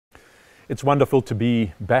It's wonderful to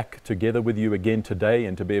be back together with you again today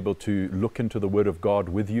and to be able to look into the Word of God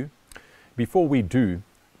with you. Before we do,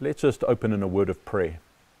 let's just open in a word of prayer.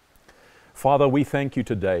 Father, we thank you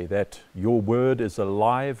today that your Word is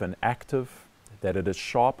alive and active, that it is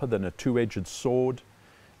sharper than a two-edged sword,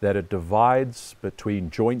 that it divides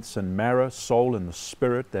between joints and marrow, soul and the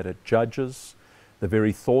spirit, that it judges the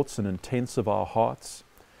very thoughts and intents of our hearts.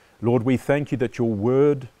 Lord, we thank you that your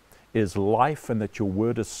Word is life and that your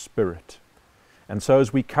Word is spirit. And so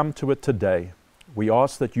as we come to it today, we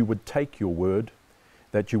ask that you would take your Word,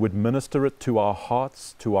 that you would minister it to our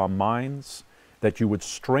hearts, to our minds, that you would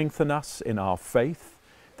strengthen us in our faith,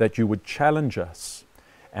 that you would challenge us,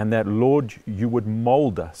 and that, Lord, you would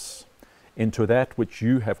mold us into that which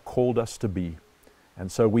you have called us to be.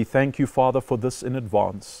 And so we thank you, Father, for this in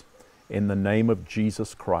advance, in the name of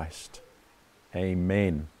Jesus Christ.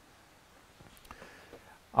 Amen.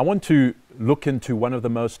 I want to look into one of the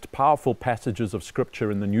most powerful passages of Scripture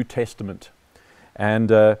in the New Testament. And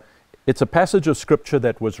it's a passage of Scripture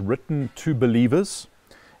that was written to believers.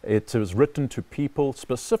 It was written to people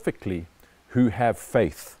specifically who have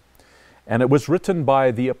faith. And it was written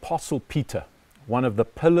by the Apostle Peter, one of the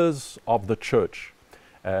pillars of the church,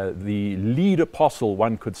 the lead apostle,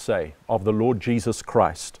 one could say, of the Lord Jesus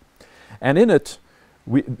Christ. And in it,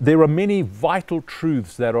 there are many vital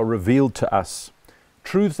truths that are revealed to us.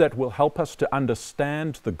 Truths that will help us to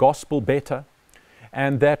understand the gospel better,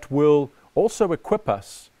 and that will also equip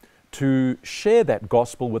us to share that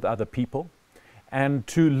gospel with other people and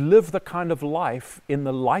to live the kind of life in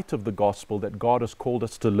the light of the gospel that God has called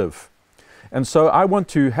us to live. And so I want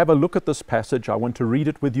to have a look at this passage. I want to read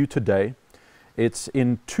it with you today. It's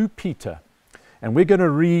in 2 Peter, and we're going to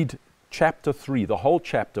read chapter 3, the whole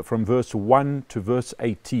chapter from verse 1 to verse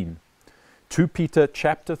 18. 2 Peter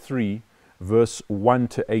chapter 3, verse 1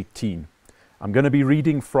 to 18. I'm going to be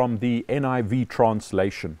reading from the NIV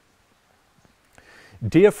translation.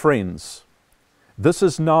 Dear friends, this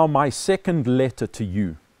is now my second letter to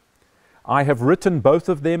you. I have written both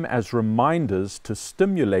of them as reminders to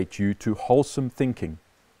stimulate you to wholesome thinking.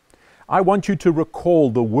 I want you to recall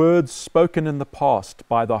the words spoken in the past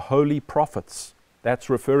by the holy prophets, that's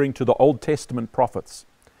referring to the Old Testament prophets,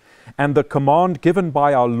 and the command given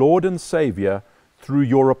by our Lord and Savior through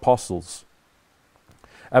your apostles.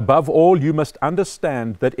 Above all, you must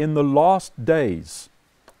understand that in the last days,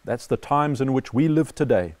 that's the times in which we live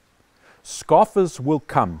today, scoffers will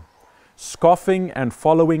come, scoffing and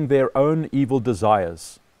following their own evil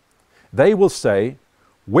desires. They will say,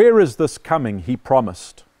 "Where is this coming he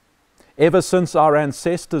promised? Ever since our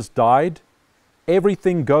ancestors died,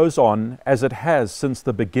 everything goes on as it has since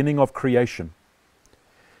the beginning of creation."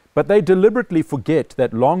 But they deliberately forget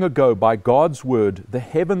that long ago by God's word the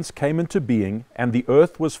heavens came into being and the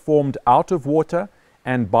earth was formed out of water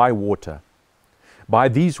and by water. By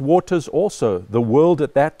these waters also the world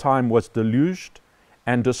at that time was deluged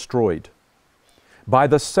and destroyed. By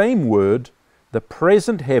the same word the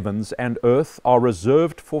present heavens and earth are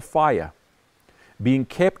reserved for fire, being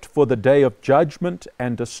kept for the day of judgment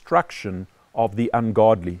and destruction of the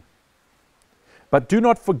ungodly. But do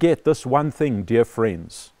not forget this one thing, dear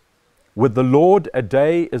friends. With the Lord, a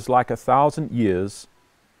day is like 1,000 years,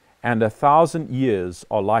 and 1,000 years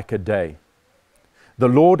are like a day. The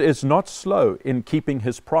Lord is not slow in keeping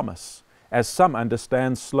his promise, as some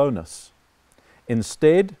understand slowness.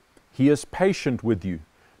 Instead, he is patient with you,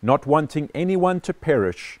 not wanting anyone to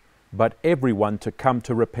perish, but everyone to come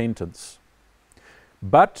to repentance.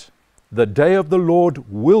 But the day of the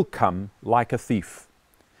Lord will come like a thief.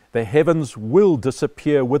 The heavens will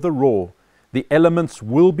disappear with a roar. The elements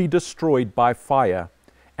will be destroyed by fire,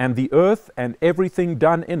 and the earth and everything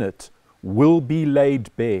done in it will be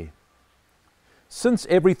laid bare. Since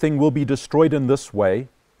everything will be destroyed in this way,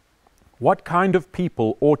 what kind of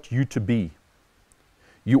people ought you to be?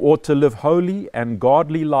 You ought to live holy and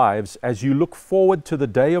godly lives as you look forward to the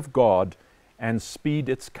day of God and speed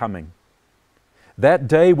its coming. That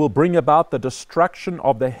day will bring about the destruction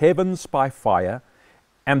of the heavens by fire,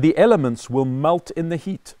 and the elements will melt in the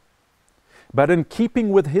heat. But in keeping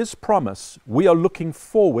with his promise, we are looking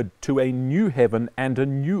forward to a new heaven and a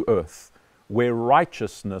new earth where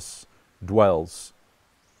righteousness dwells.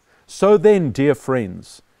 So then, dear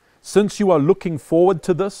friends, since you are looking forward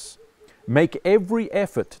to this, make every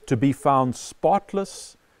effort to be found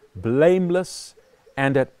spotless, blameless,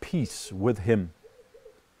 and at peace with him.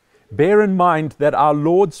 Bear in mind that our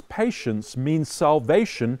Lord's patience means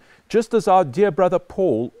salvation, just as our dear brother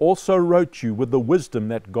Paul also wrote you with the wisdom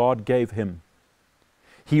that God gave him.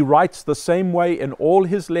 He writes the same way in all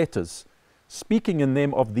his letters, speaking in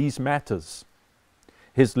them of these matters.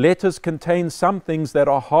 His letters contain some things that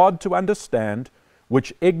are hard to understand,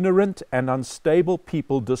 which ignorant and unstable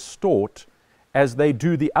people distort, as they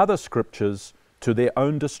do the other scriptures, to their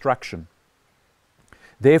own destruction.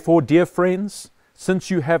 Therefore, dear friends, since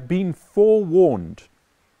you have been forewarned,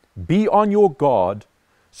 be on your guard,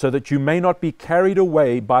 so that you may not be carried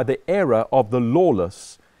away by the error of the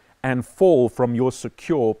lawless and fall from your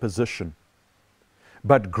secure position.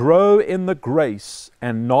 But grow in the grace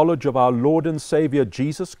and knowledge of our Lord and Savior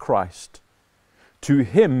Jesus Christ. To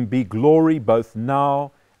Him be glory both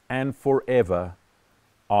now and forever.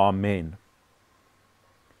 Amen.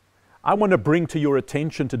 I want to bring to your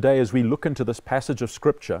attention today, as we look into this passage of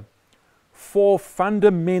Scripture, 4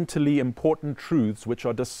 fundamentally important truths which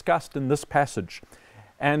are discussed in this passage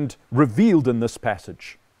and revealed in this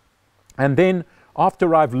passage. And then,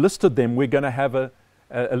 after I've listed them, we're going to have a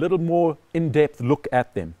little more in-depth look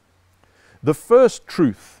at them. The first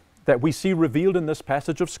truth that we see revealed in this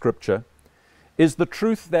passage of Scripture is the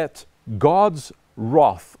truth that God's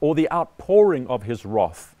wrath, or the outpouring of His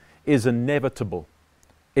wrath, is inevitable.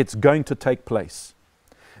 It's going to take place.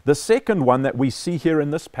 The second one that we see here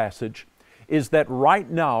in this passage is that right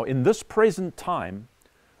now, in this present time,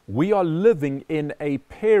 we are living in a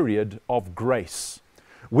period of grace.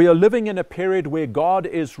 We are living in a period where God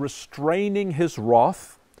is restraining His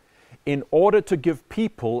wrath in order to give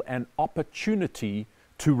people an opportunity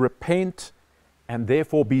to repent and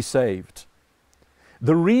therefore be saved.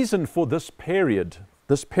 The reason for this period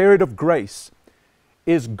of grace,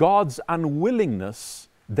 is God's unwillingness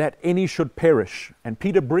that any should perish. And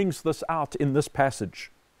Peter brings this out in this passage.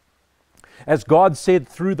 As God said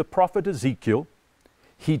through the prophet Ezekiel,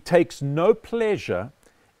 He takes no pleasure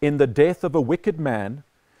in the death of a wicked man,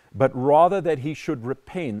 but rather that he should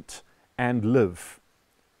repent and live.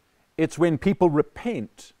 It's when people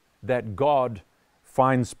repent that God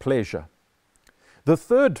finds pleasure. The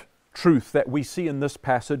third truth that we see in this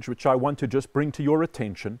passage, which I want to just bring to your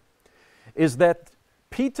attention, is that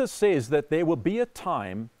Peter says that there will be a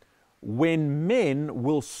time when men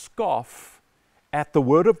will scoff at the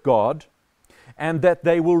Word of God, and that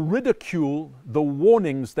they will ridicule the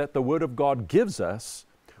warnings that the Word of God gives us,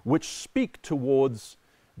 which speak towards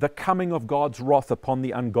the coming of God's wrath upon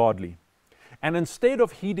the ungodly. And instead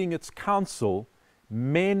of heeding its counsel,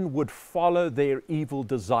 men would follow their evil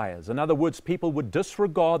desires. In other words, people would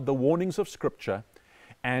disregard the warnings of Scripture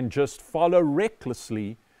and just follow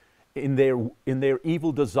recklessly in their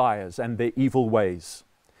evil desires and their evil ways.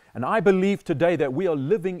 And I believe today that we are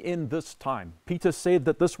living in this time. Peter said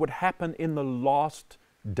that this would happen in the last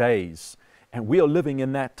days. And we are living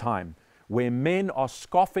in that time where men are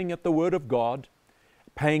scoffing at the Word of God,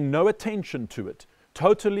 paying no attention to it,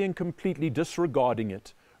 totally and completely disregarding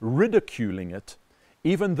it, ridiculing it,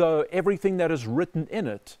 even though everything that is written in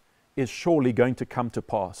it is surely going to come to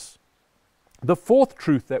pass. The fourth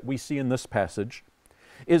truth that we see in this passage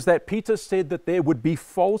is that Peter said that there would be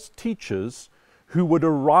false teachers who would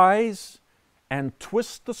arise and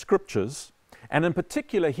twist the Scriptures, and in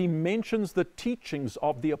particular he mentions the teachings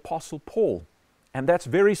of the Apostle Paul, and that's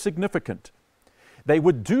very significant. They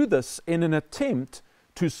would do this in an attempt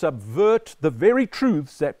to subvert the very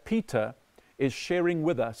truths that Peter is sharing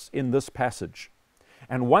with us in this passage.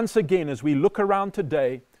 And once again, as we look around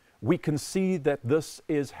today, we can see that this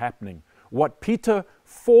is happening. What Peter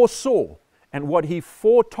foresaw and what he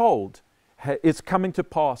foretold is coming to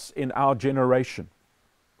pass in our generation.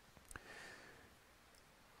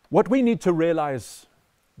 What we need to realize,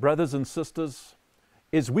 brothers and sisters,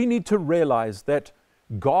 is we need to realize that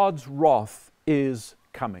God's wrath is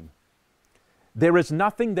coming. There is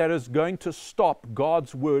nothing that is going to stop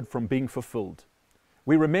God's word from being fulfilled.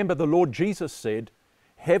 We remember the Lord Jesus said,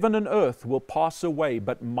 "Heaven and earth will pass away,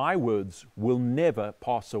 but my words will never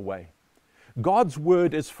pass away." God's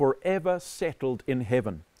word is forever settled in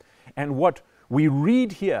heaven. And what we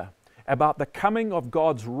read here about the coming of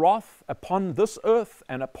God's wrath upon this earth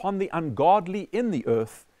and upon the ungodly in the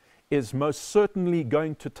earth is most certainly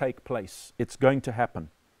going to take place. It's going to happen.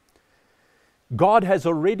 God has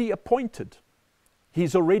already appointed,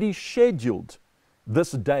 He's already scheduled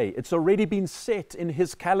this day. It's already been set in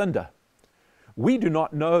His calendar. We do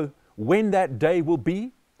not know when that day will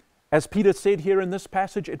be. As Peter said here in this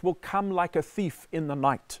passage, it will come like a thief in the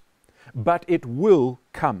night, but it will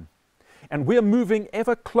come. And we're moving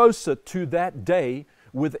ever closer to that day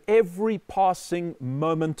with every passing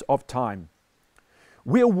moment of time.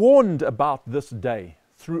 We're warned about this day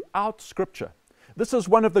throughout Scripture. This is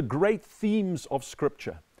one of the great themes of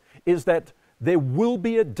Scripture, is that there will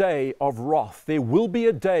be a day of wrath. There will be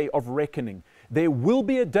a day of reckoning. There will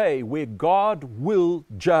be a day where God will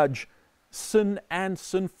judge sin and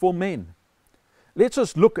sinful men. Let's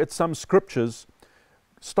just look at some scriptures,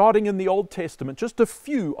 starting in the Old Testament, just a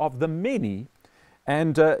few of the many,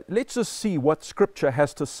 and let's just see what Scripture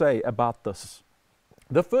has to say about this.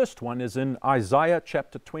 The first one is in Isaiah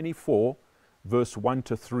chapter 24, verse 1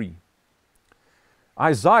 to 3.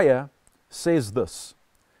 Isaiah says this,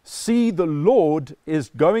 "See, the Lord is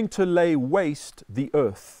going to lay waste the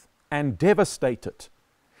earth and devastate it.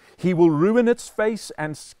 He will ruin its face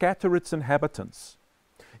and scatter its inhabitants.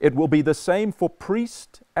 It will be the same for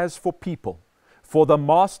priest as for people, for the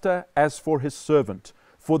master as for his servant,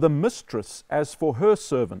 for the mistress as for her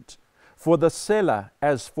servant, for the seller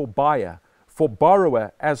as for buyer, for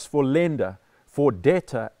borrower as for lender, for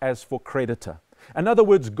debtor as for creditor." In other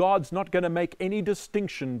words, God's not going to make any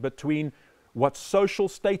distinction between what social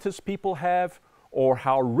status people have or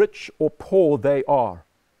how rich or poor they are.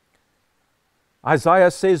 Isaiah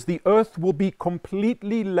says the earth will be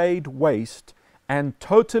completely laid waste and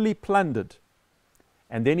totally plundered.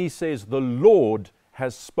 And then he says, the Lord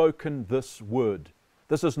has spoken this word.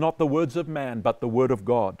 This is not the words of man, but the word of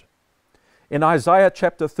God. In Isaiah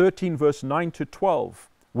chapter 13, verse 9 to 12,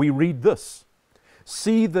 we read this,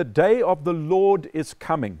 "See, the day of the Lord is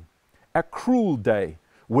coming, a cruel day,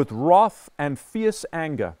 with wrath and fierce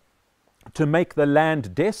anger, to make the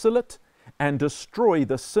land desolate and destroy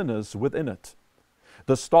the sinners within it.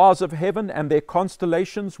 The stars of heaven and their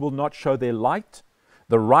constellations will not show their light.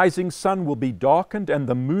 The rising sun will be darkened, and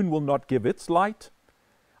the moon will not give its light.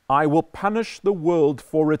 I will punish the world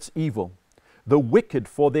for its evil, the wicked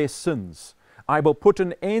for their sins. I will put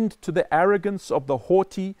an end to the arrogance of the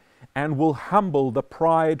haughty, and will humble the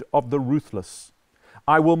pride of the ruthless.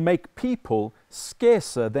 I will make people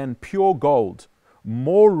scarcer than pure gold,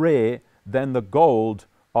 more rare than the gold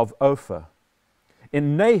of Ophir."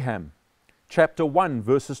 In Nahum chapter 1,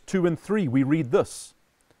 verses 2 and 3, we read this,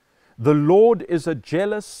 "The Lord is a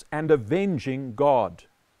jealous and avenging God.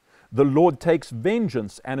 The Lord takes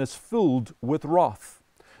vengeance and is filled with wrath.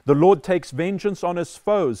 The Lord takes vengeance on his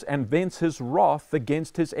foes and vents his wrath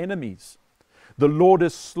against his enemies. The Lord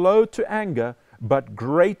is slow to anger, but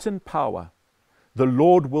great in power. The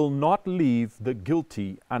Lord will not leave the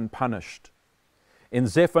guilty unpunished." In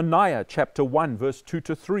Zephaniah chapter 1, verse 2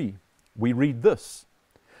 to 3, we read this,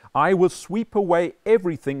 "I will sweep away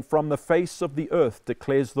everything from the face of the earth,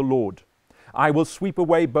 declares the Lord. I will sweep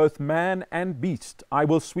away both man and beast. I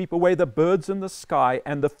will sweep away the birds in the sky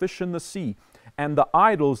and the fish in the sea, and the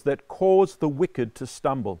idols that cause the wicked to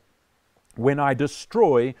stumble. When I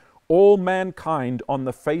destroy all mankind on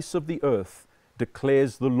the face of the earth,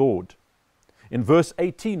 declares the Lord." In verse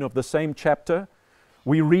 18 of the same chapter,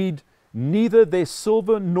 we read, "Neither their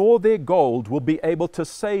silver nor their gold will be able to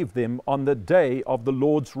save them on the day of the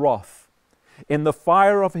Lord's wrath. In the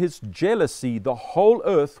fire of his jealousy, the whole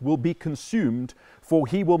earth will be consumed, for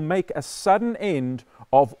he will make a sudden end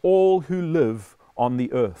of all who live on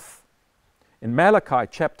the earth." In Malachi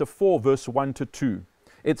chapter 4, verse 1 to 2,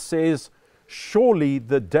 it says, "Surely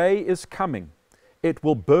the day is coming. It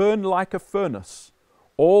will burn like a furnace.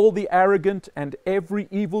 All the arrogant and every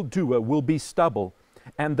evildoer will be stubble,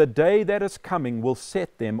 and the day that is coming will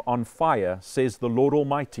set them on fire, says the Lord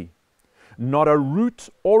Almighty. Not a root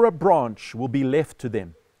or a branch will be left to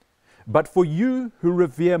them. But for you who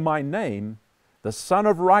revere my name, the Son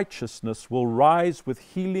of Righteousness will rise with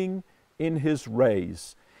healing in his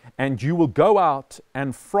rays, and you will go out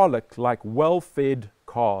and frolic like well-fed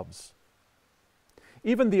calves."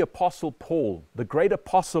 Even the Apostle Paul, the great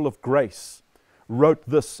apostle of grace, wrote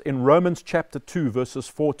this in Romans chapter 2, verses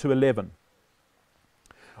 4 to 11.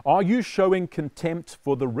 "Are you showing contempt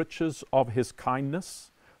for the riches of his kindness,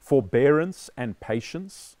 forbearance, and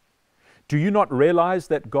patience? Do you not realize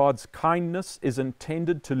that God's kindness is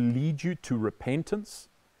intended to lead you to repentance?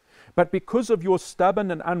 But because of your stubborn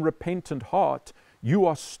and unrepentant heart, you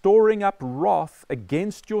are storing up wrath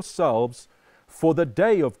against yourselves for the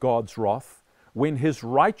day of God's wrath, when his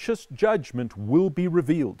righteous judgment will be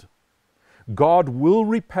revealed. God will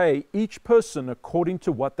repay each person according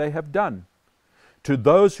to what they have done. To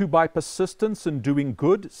those who by persistence in doing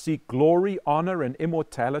good seek glory, honor, and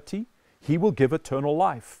immortality, he will give eternal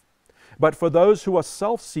life. But for those who are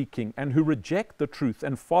self-seeking and who reject the truth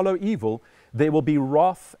and follow evil, there will be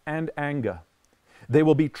wrath and anger. There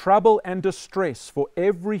will be trouble and distress for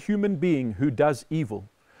every human being who does evil,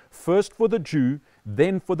 first for the Jew,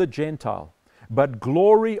 then for the Gentile, but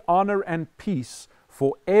glory, honor, and peace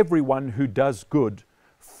for everyone who does good,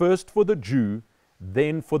 first for the Jew,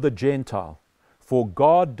 then for the Gentile. For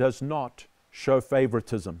God does not show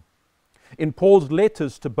favoritism." In Paul's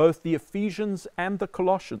letters to both the Ephesians and the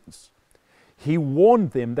Colossians, he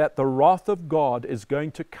warned them that the wrath of God is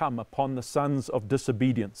going to come upon the sons of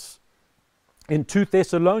disobedience. In 2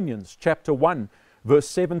 Thessalonians chapter 1, verse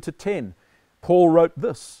 7 to 10, Paul wrote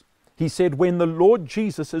this. He said, "When the Lord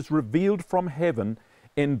Jesus is revealed from heaven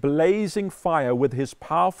in blazing fire with his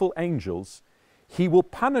powerful angels, he will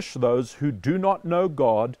punish those who do not know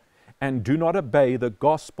God and do not obey the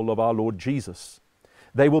gospel of our Lord Jesus.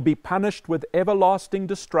 They will be punished with everlasting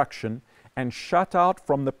destruction and shut out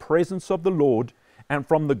from the presence of the Lord and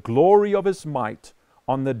from the glory of his might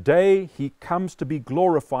on the day he comes to be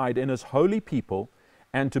glorified in his holy people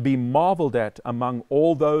and to be marveled at among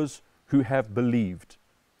all those who have believed.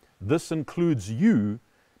 This includes you,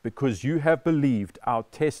 because you have believed our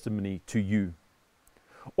testimony to you."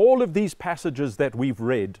 All of these passages that we've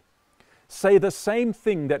read say the same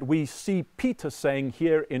thing that we see Peter saying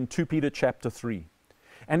here in 2 Peter chapter 3.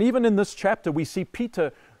 And even in this chapter, we see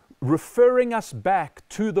Peter referring us back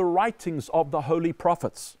to the writings of the holy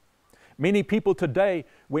prophets. Many people today,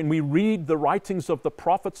 when we read the writings of the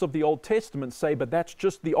prophets of the Old Testament, say, but that's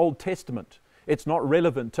just the Old Testament. It's not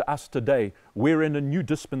relevant to us today. We're in a new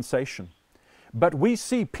dispensation. But we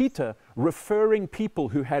see Peter referring people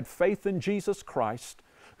who had faith in Jesus Christ,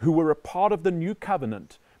 who were a part of the new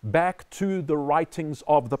covenant, back to the writings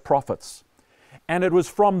of the prophets. And it was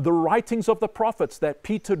from the writings of the prophets that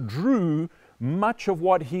Peter drew much of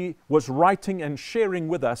what he was writing and sharing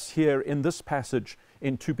with us here in this passage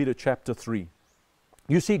in 2 Peter chapter 3.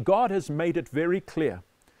 You see, God has made it very clear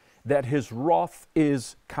that his wrath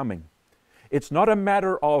is coming. It's not a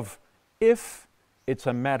matter of if, it's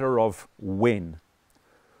a matter of when.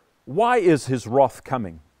 Why is his wrath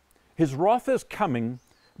coming? His wrath is coming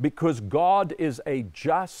because God is a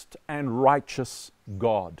just and righteous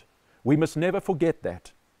God. We must never forget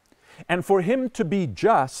that. And for him to be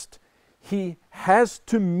just, he has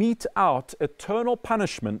to mete out eternal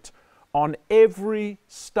punishment on every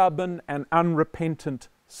stubborn and unrepentant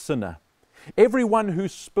sinner. Everyone who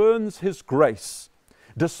spurns his grace,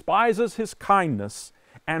 despises his kindness,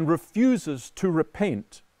 and refuses to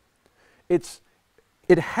repent. It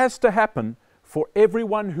has to happen for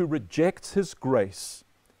everyone who rejects his grace.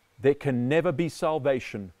 There can never be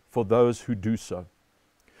salvation for those who do so.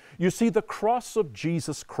 You see, the cross of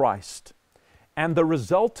Jesus Christ and the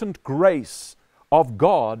resultant grace of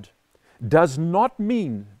God does not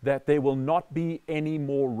mean that there will not be any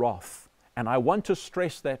more wrath. And I want to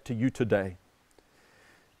stress that to you today.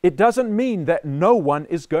 It doesn't mean that no one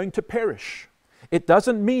is going to perish. It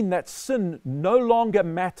doesn't mean that sin no longer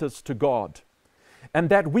matters to God and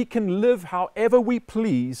that we can live however we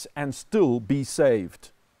please and still be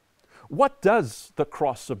saved. What does the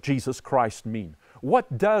cross of Jesus Christ mean?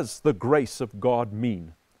 What does the grace of God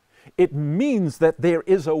mean? It means that there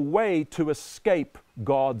is a way to escape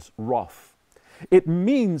God's wrath. It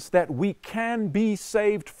means that we can be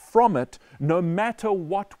saved from it no matter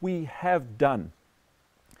what we have done.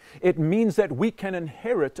 It means that we can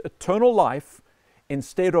inherit eternal life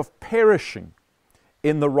instead of perishing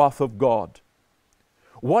in the wrath of God.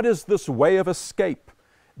 What is this way of escape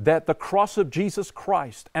that the cross of Jesus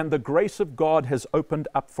Christ and the grace of God has opened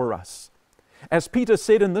up for us? As Peter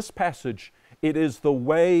said in this passage, it is the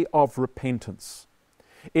way of repentance.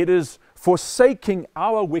 It is forsaking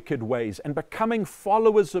our wicked ways and becoming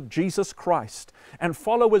followers of Jesus Christ and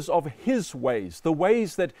followers of his ways, the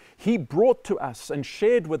ways that he brought to us and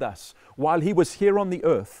shared with us while he was here on the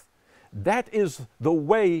earth. That is the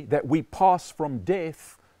way that we pass from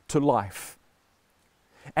death to life.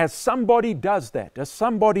 As somebody does that, as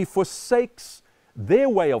somebody forsakes their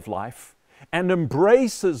way of life and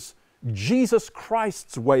embraces Jesus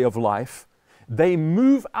Christ's way of life, they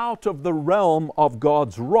move out of the realm of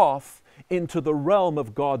God's wrath into the realm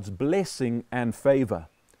of God's blessing and favor.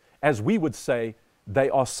 As we would say, they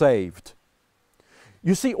are saved.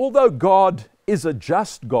 You see, although God is a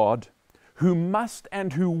just God who must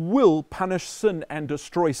and who will punish sin and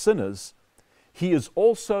destroy sinners, he is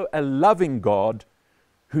also a loving God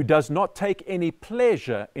who does not take any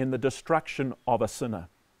pleasure in the destruction of a sinner.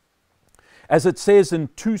 As it says in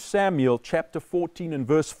 2 Samuel chapter 14 and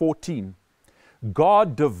verse 14,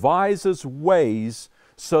 God devises ways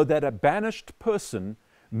so that a banished person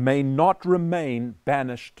may not remain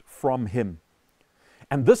banished from him.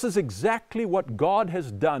 And this is exactly what God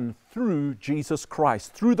has done through Jesus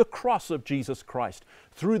Christ, through the cross of Jesus Christ,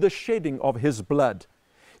 through the shedding of his blood.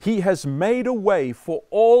 He has made a way for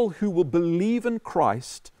all who will believe in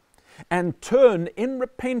Christ and turn in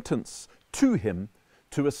repentance to him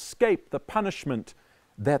to escape the punishment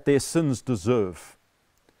that their sins deserve.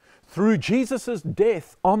 Through Jesus'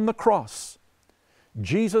 death on the cross,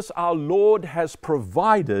 Jesus our Lord has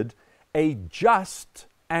provided a just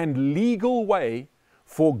and legal way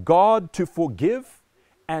for God to forgive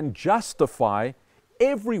and justify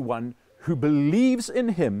everyone who believes in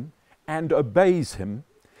him and obeys him,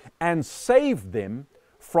 and save them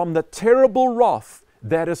from the terrible wrath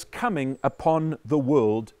that is coming upon the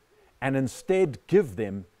world, and instead give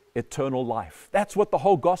them eternal life. That's what the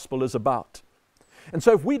whole gospel is about. And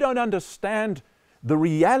so if we don't understand the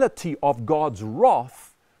reality of God's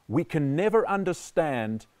wrath, we can never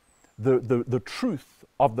understand the truth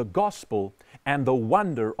of the gospel and the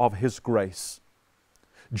wonder of his grace.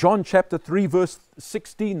 John chapter 3 verse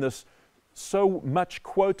 16, this so much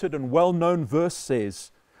quoted and well-known verse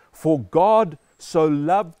says, "For God so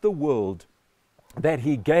loved the world that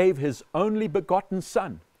he gave his only begotten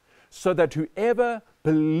Son, so that whoever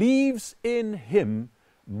believes in him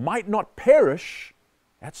might not perish,"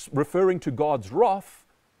 that's referring to God's wrath,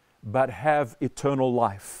 "but have eternal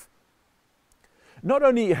life." Not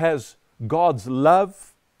only has God's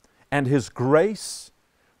love and his grace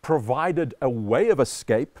provided a way of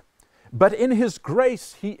escape, but in his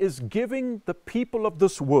grace he is giving the people of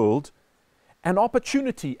this world an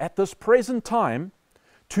opportunity at this present time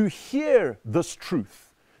to hear this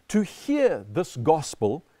truth, to hear this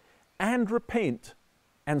gospel and repent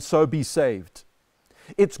and so be saved.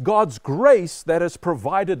 It's God's grace that has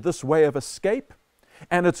provided this way of escape,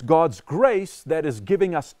 and it's God's grace that is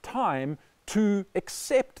giving us time to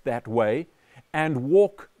accept that way and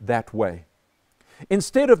walk that way.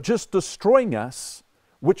 Instead of just destroying us,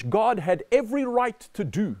 which God had every right to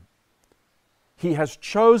do, he has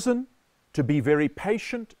chosen to be very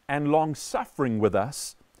patient and long-suffering with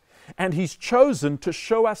us, and he's chosen to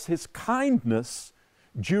show us his kindness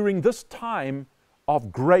during this time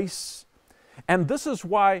of grace. And this is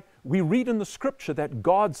why we read in the scripture that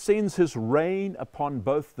God sends his rain upon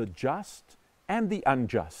both the just and the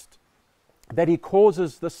unjust, that he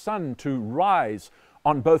causes the sun to rise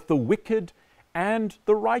on both the wicked and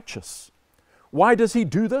the righteous. Why does he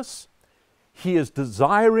do this? He is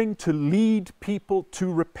desiring to lead people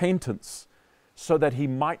to repentance so that he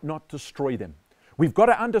might not destroy them. We've got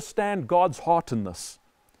to understand God's heart in this.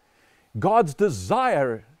 God's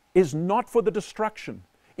desire is not for the destruction,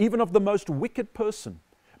 even of the most wicked person,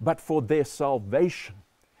 but for their salvation.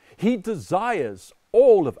 He desires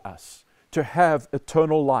all of us to have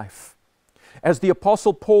eternal life. As the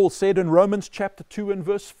Apostle Paul said in Romans chapter 2 and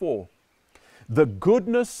verse 4, "The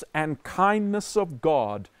goodness and kindness of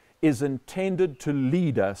God is intended to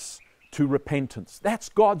lead us to repentance." That's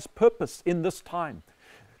God's purpose in this time.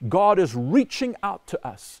 God is reaching out to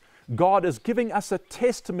us. God is giving us a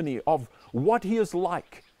testimony of what he is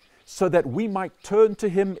like so that we might turn to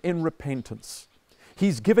him in repentance.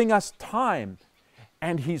 He's giving us time,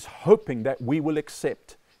 and he's hoping that we will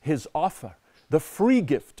accept his offer, the free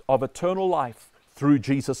gift of eternal life through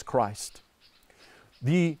Jesus Christ.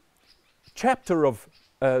 The chapter of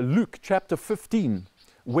Luke, chapter 15,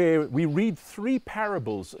 where we read three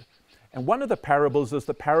parables. And one of the parables is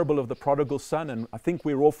the parable of the prodigal son, and I think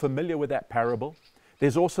we're all familiar with that parable.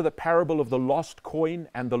 There's also the parable of the lost coin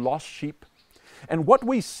and the lost sheep. And what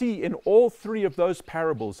we see in all three of those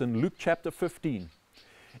parables in Luke chapter 15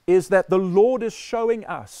 is that the Lord is showing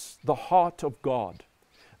us the heart of God.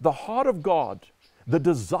 The heart of God, the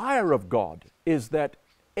desire of God, is that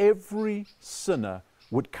every sinner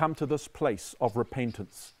would come to this place of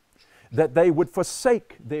repentance, that they would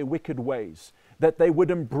forsake their wicked ways, that they would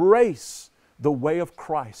embrace the way of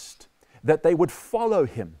Christ, that they would follow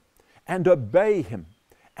him and obey him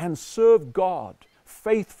and serve God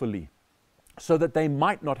faithfully so that they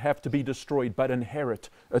might not have to be destroyed but inherit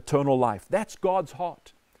eternal life. That's God's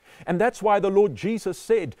heart. And that's why the Lord Jesus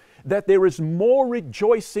said that there is more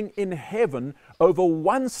rejoicing in heaven over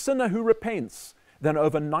one sinner who repents than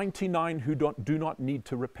over 99 who do not need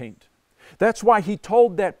to repent. That's why he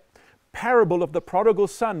told that parable of the prodigal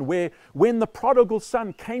son, where when the prodigal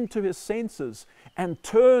son came to his senses and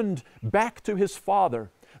turned back to his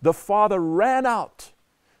father, the father ran out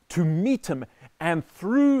to meet him and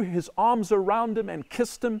threw his arms around him and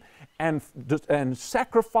kissed him and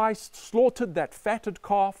sacrificed, slaughtered that fatted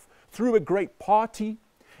calf, threw a great party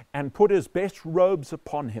and put his best robes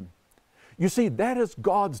upon him. You see, that is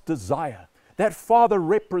God's desire. That father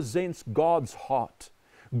represents God's heart.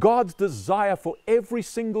 God's desire for every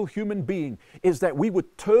single human being is that we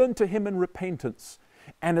would turn to him in repentance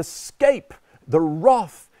and escape the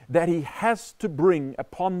wrath that he has to bring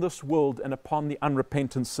upon this world and upon the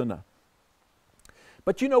unrepentant sinner.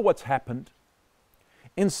 But you know what's happened?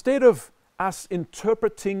 Instead of us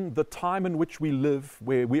interpreting the time in which we live,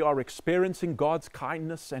 where we are experiencing God's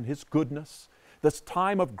kindness and his goodness, this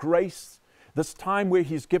time of grace, this time where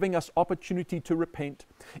he's giving us opportunity to repent,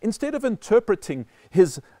 instead of interpreting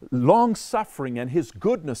his long suffering and his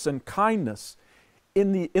goodness and kindness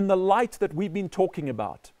in the light that we've been talking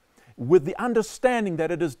about, with the understanding that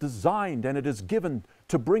it is designed and it is given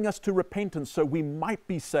to bring us to repentance so we might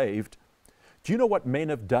be saved, do you know what men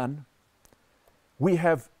have done? We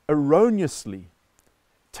have erroneously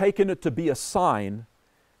taken it to be a sign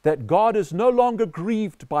that God is no longer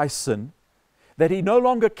grieved by sin, that He no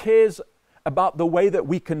longer cares about the way that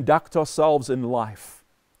we conduct ourselves in life.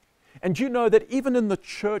 And you know that even in the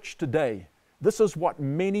church today, this is what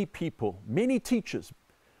many people, many teachers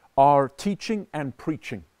are teaching and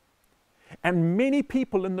preaching. And many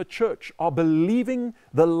people in the church are believing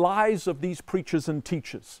the lies of these preachers and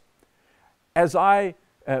teachers. As I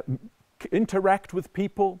interact with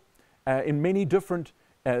people in many different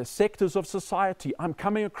sectors of society, I'm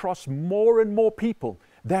coming across more and more people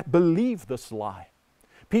that believe this lie.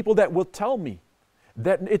 People that will tell me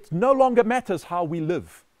that it no longer matters how we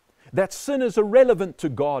live, that sin is irrelevant to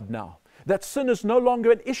God now, that sin is no longer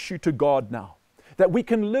an issue to God now, that we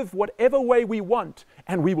can live whatever way we want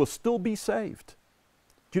and we will still be saved.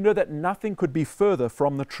 Do you know that nothing could be further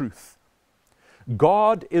from the truth?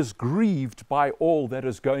 God is grieved by all that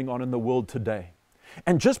is going on in the world today.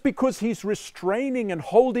 And just because He's restraining and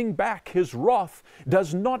holding back His wrath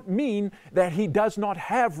does not mean that He does not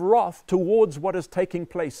have wrath towards what is taking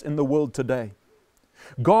place in the world today.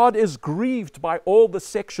 God is grieved by all the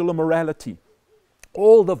sexual immorality,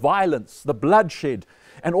 all the violence, the bloodshed,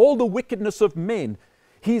 and all the wickedness of men.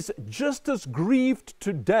 He's just as grieved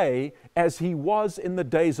today as He was in the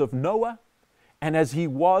days of Noah and as He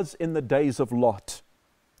was in the days of Lot.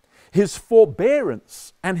 His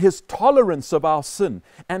forbearance and His tolerance of our sin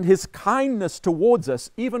and His kindness towards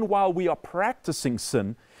us, even while we are practicing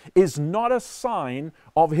sin, is not a sign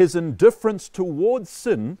of His indifference towards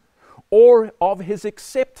sin or of His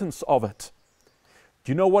acceptance of it.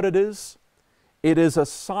 Do you know what it is? It is a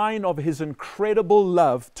sign of His incredible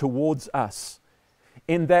love towards us,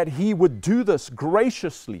 in that He would do this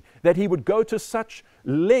graciously, that He would go to such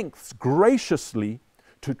lengths graciously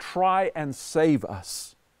to try and save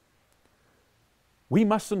us. We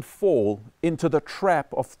mustn't fall into the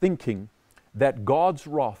trap of thinking that God's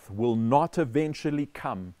wrath will not eventually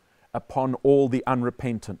come upon all the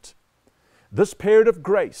unrepentant. This period of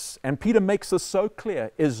grace, and Peter makes this so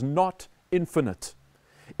clear, is not infinite.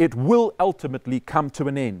 It will ultimately come to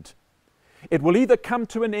an end. It will either come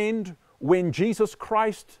to an end when Jesus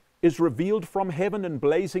Christ is revealed from heaven in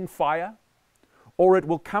blazing fire, or it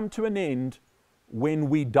will come to an end when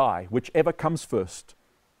we die, whichever comes first.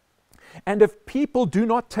 And if people do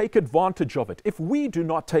not take advantage of it, if we do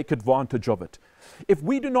not take advantage of it, if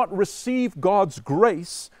we do not receive God's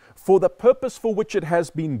grace for the purpose for which it has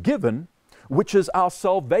been given, which is our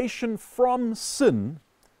salvation from sin,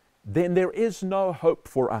 then there is no hope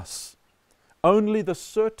for us. Only the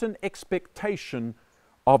certain expectation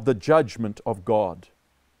of the judgment of God.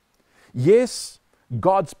 Yes,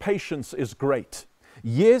 God's patience is great.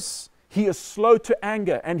 Yes, He is slow to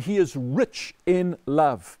anger and He is rich in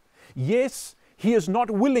love. Yes, He is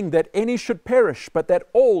not willing that any should perish, but that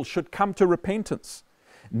all should come to repentance.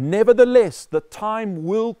 Nevertheless, the time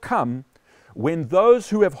will come when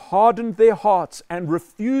those who have hardened their hearts and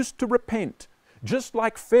refused to repent, just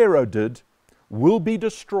like Pharaoh did, will be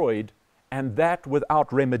destroyed, and that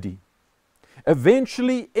without remedy.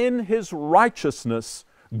 Eventually, in His righteousness,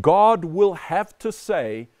 God will have to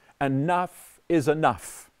say, enough is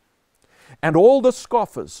enough. And all the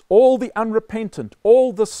scoffers, all the unrepentant,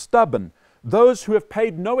 all the stubborn, those who have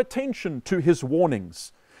paid no attention to His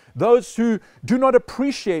warnings, those who do not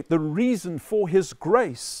appreciate the reason for His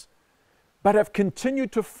grace, but have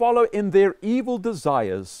continued to follow in their evil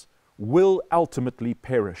desires, will ultimately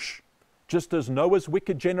perish, just as Noah's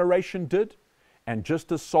wicked generation did, and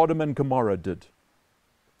just as Sodom and Gomorrah did.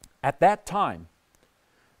 At that time,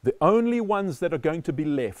 the only ones that are going to be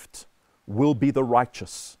left will be the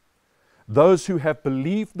righteous, those who have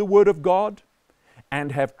believed the word of God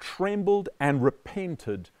and have trembled and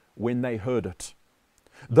repented when they heard it.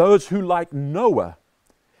 Those who, like Noah,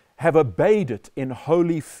 have obeyed it in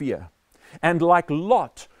holy fear, and like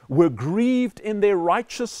Lot, were grieved in their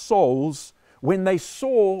righteous souls when they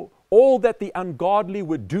saw all that the ungodly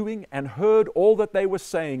were doing and heard all that they were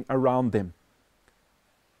saying around them.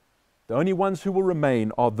 The only ones who will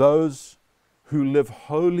remain are those who live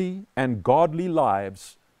holy and godly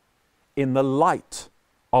lives in the light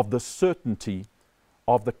of the certainty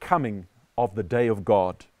of the coming of the day of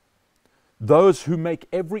God. Those who make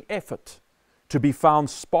every effort to be found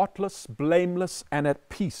spotless, blameless, and at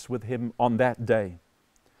peace with Him on that day.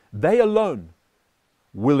 They alone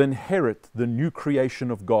will inherit the new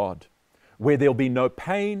creation of God, where there'll be no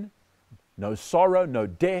pain, no sorrow, no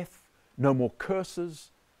death, no more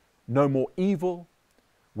curses, no more evil,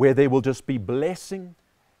 where there will just be blessing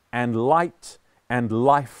and light and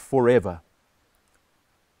life forever.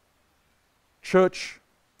 Church,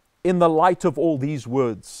 in the light of all these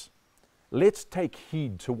words, let's take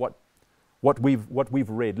heed to what we've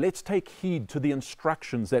read. Let's take heed to the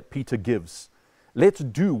instructions that Peter gives. Let's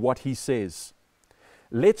do what he says.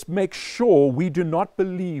 Let's make sure we do not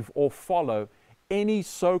believe or follow any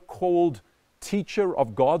so-called teacher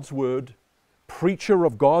of God's Word, preacher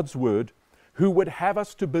of God's Word, who would have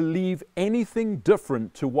us to believe anything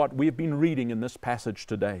different to what we've been reading in this passage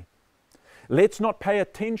today. Let's not pay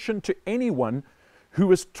attention to anyone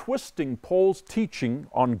who is twisting Paul's teaching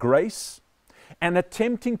on grace and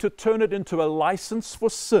attempting to turn it into a license for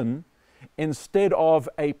sin instead of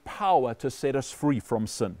a power to set us free from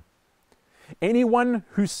sin. Anyone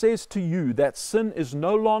who says to you that sin is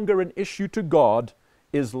no longer an issue to God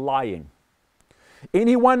is lying.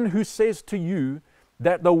 Anyone who says to you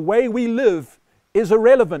that the way we live is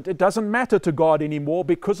irrelevant, it doesn't matter to God anymore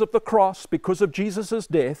because of the cross, because of Jesus'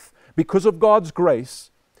 death, because of God's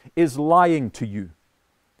grace, is lying to you.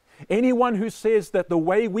 Anyone who says that the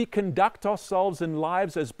way we conduct ourselves in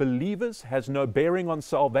lives as believers has no bearing on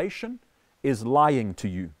salvation is lying to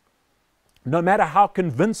you. No matter how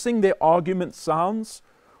convincing their argument sounds,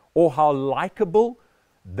 or how likable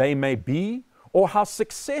they may be, or how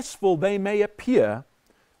successful they may appear,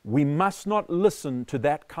 we must not listen to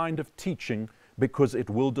that kind of teaching because it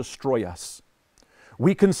will destroy us.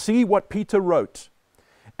 We can see what Peter wrote,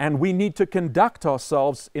 and we need to conduct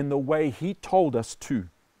ourselves in the way he told us to.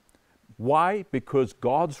 Why? Because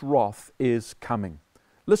God's wrath is coming.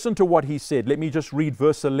 Listen to what he said. Let me just read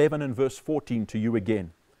verse 11 and verse 14 to you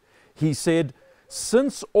again. He said,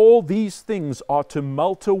 "Since all these things are to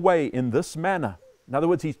melt away in this manner," in other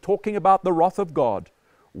words, he's talking about the wrath of God,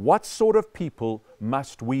 "what sort of people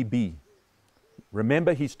must we be?"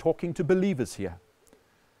 Remember, he's talking to believers here.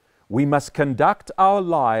 "We must conduct our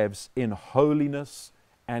lives in holiness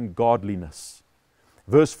and godliness."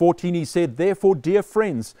 Verse 14, he said, "Therefore, dear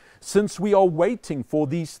friends, since we are waiting for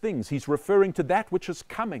these things," he's referring to that which is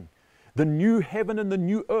coming, the new heaven and the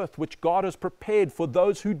new earth which God has prepared for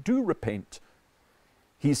those who do repent.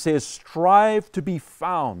 He says, "Strive to be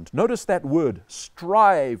found." Notice that word,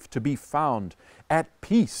 strive to be found at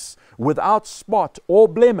peace, without spot or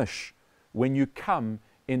blemish, when you come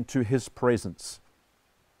into His presence.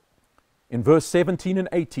 In verse 17 and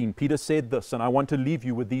 18, Peter said this, and I want to leave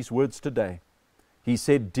you with these words today. He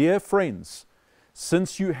said, "Dear friends,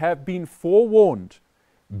 since you have been forewarned,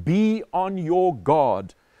 be on your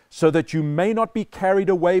guard, so that you may not be carried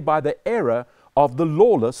away by the error of the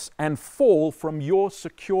lawless and fall from your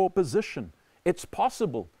secure position." It's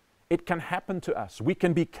possible. It can happen to us. We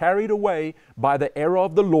can be carried away by the error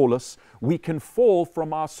of the lawless. We can fall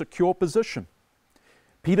from our secure position.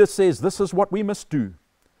 Peter says this is what we must do.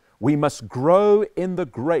 We must grow in the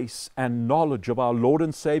grace and knowledge of our Lord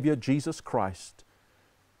and Savior Jesus Christ.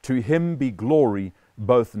 To Him be glory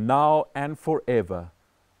both now and forever.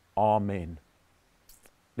 Amen.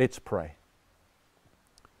 Let's pray.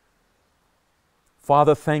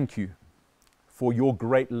 Father, thank you for your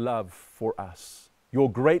great love for us,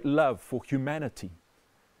 your great love for humanity,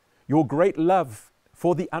 your great love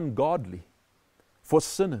for the ungodly, for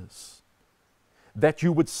sinners, that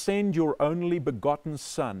you would send your only begotten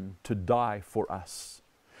Son to die for us,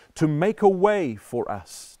 to make a way for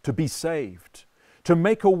us to be saved, to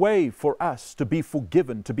make a way for us to be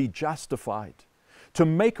forgiven, to be justified, to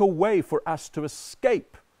make a way for us to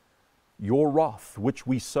escape your wrath, which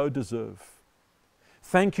we so deserve.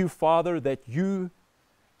 Thank you, Father, that you,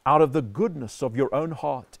 out of the goodness of your own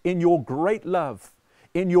heart, in your great love,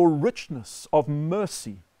 in your richness of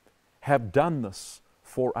mercy, have done this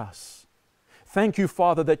for us. Thank you,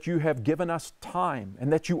 Father, that you have given us time,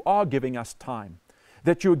 and that you are giving us time,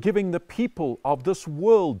 that you're giving the people of this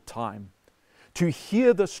world time to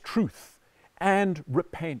hear this truth and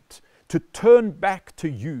repent, to turn back to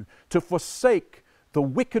you, to forsake the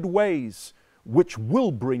wicked ways which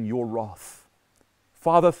will bring your wrath.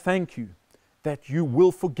 Father, thank you that you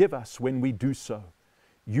will forgive us when we do so.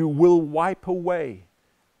 You will wipe away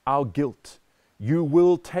our guilt. You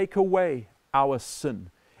will take away our sin,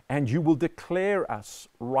 and you will declare us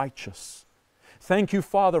righteous. Thank you,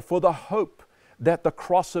 Father, for the hope that the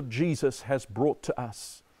cross of Jesus has brought to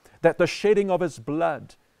us, that the shedding of His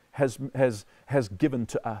blood has given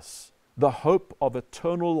to us, the hope of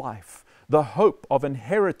eternal life, the hope of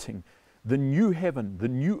inheriting the new heaven, the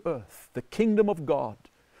new earth, the kingdom of God,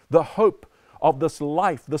 the hope of this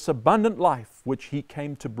life, this abundant life which He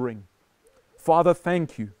came to bring. Father,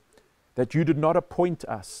 thank you that you did not appoint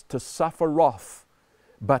us to suffer wrath,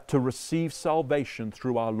 but to receive salvation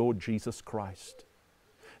through our Lord Jesus Christ.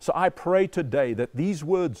 So I pray today that these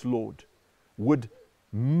words, Lord, would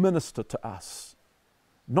minister to us,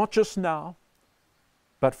 not just now,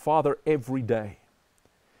 but Father, every day.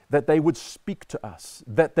 That they would speak to us,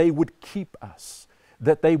 that they would keep us,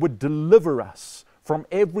 that they would deliver us from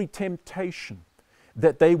every temptation,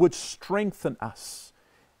 that they would strengthen us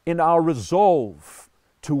in our resolve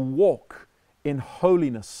to walk in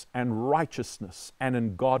holiness and righteousness and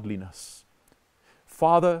in godliness.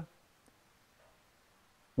 Father,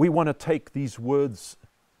 we want to take these words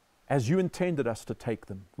as you intended us to take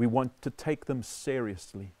them. We want to take them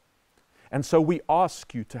seriously. And so we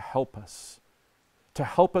ask you to help us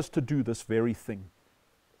to do this very thing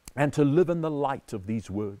and to live in the light of these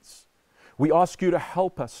words. We ask you to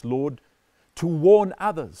help us, Lord, to warn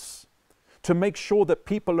others, to make sure that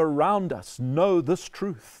people around us know this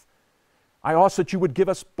truth. I ask that you would give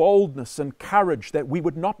us boldness and courage, that we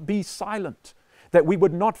would not be silent, that we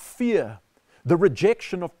would not fear the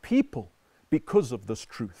rejection of people because of this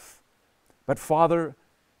truth. But Father,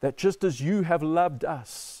 that just as you have loved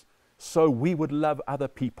us, so we would love other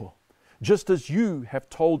people. Just as you have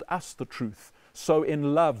told us the truth, so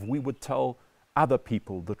in love we would tell other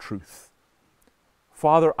people the truth.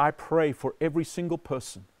 Father, I pray for every single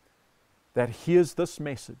person that hears this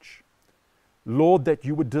message, Lord, that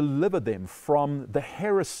you would deliver them from the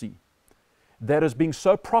heresy that is being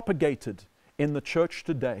so propagated in the church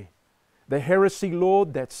today. The heresy,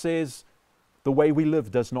 Lord, that says the way we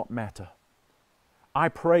live does not matter. I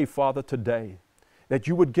pray, Father, today that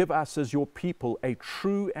you would give us as your people a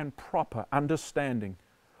true and proper understanding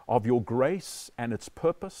of your grace and its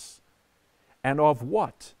purpose, and of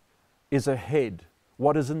what is ahead,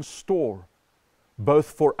 what is in store, both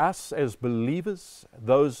for us as believers,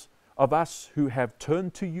 those of us who have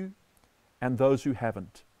turned to you, and those who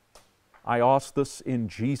haven't. I ask this in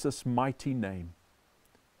Jesus' mighty name.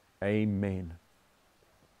 Amen.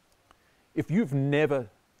 If you've never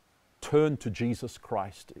turned to Jesus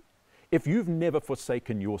Christ, if you've never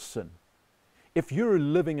forsaken your sin, if you're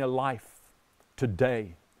living a life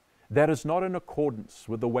today that is not in accordance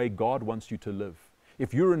with the way God wants you to live,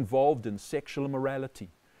 if you're involved in sexual immorality,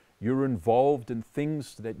 you're involved in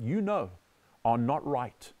things that you know are not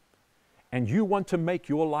right, and you want to make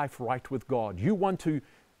your life right with God, you want to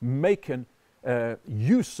make an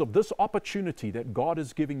use of this opportunity that God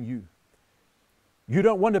is giving you. You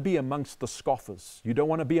don't want to be amongst the scoffers. You don't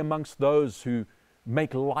want to be amongst those who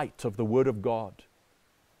make light of the Word of God.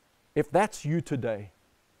 If that's you today,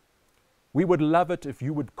 we would love it if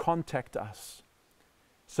you would contact us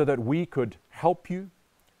so that we could help you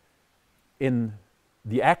in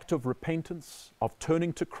the act of repentance, of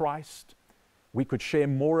turning to Christ. We could share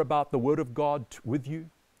more about the Word of God with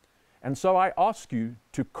you. And so I ask you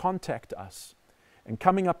to contact us. And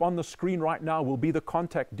coming up on the screen right now will be the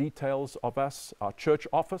contact details of us, our church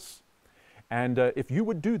office. And if you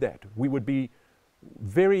would do that, we would be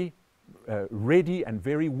very ready and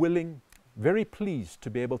very willing, very pleased to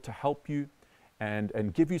be able to help you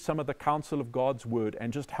and give you some of the counsel of God's Word,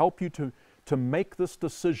 and just help you to make this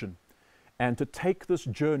decision and to take this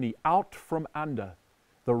journey out from under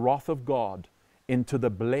the wrath of God into the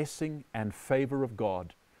blessing and favor of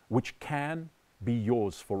God, which can be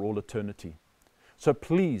yours for all eternity. So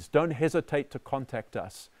please don't hesitate to contact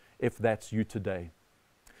us if that's you today.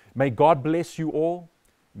 May God bless you all.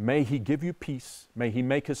 May He give you peace. May He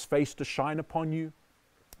make His face to shine upon you.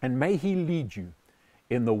 And may He lead you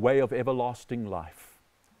in the way of everlasting life.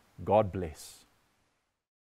 God bless.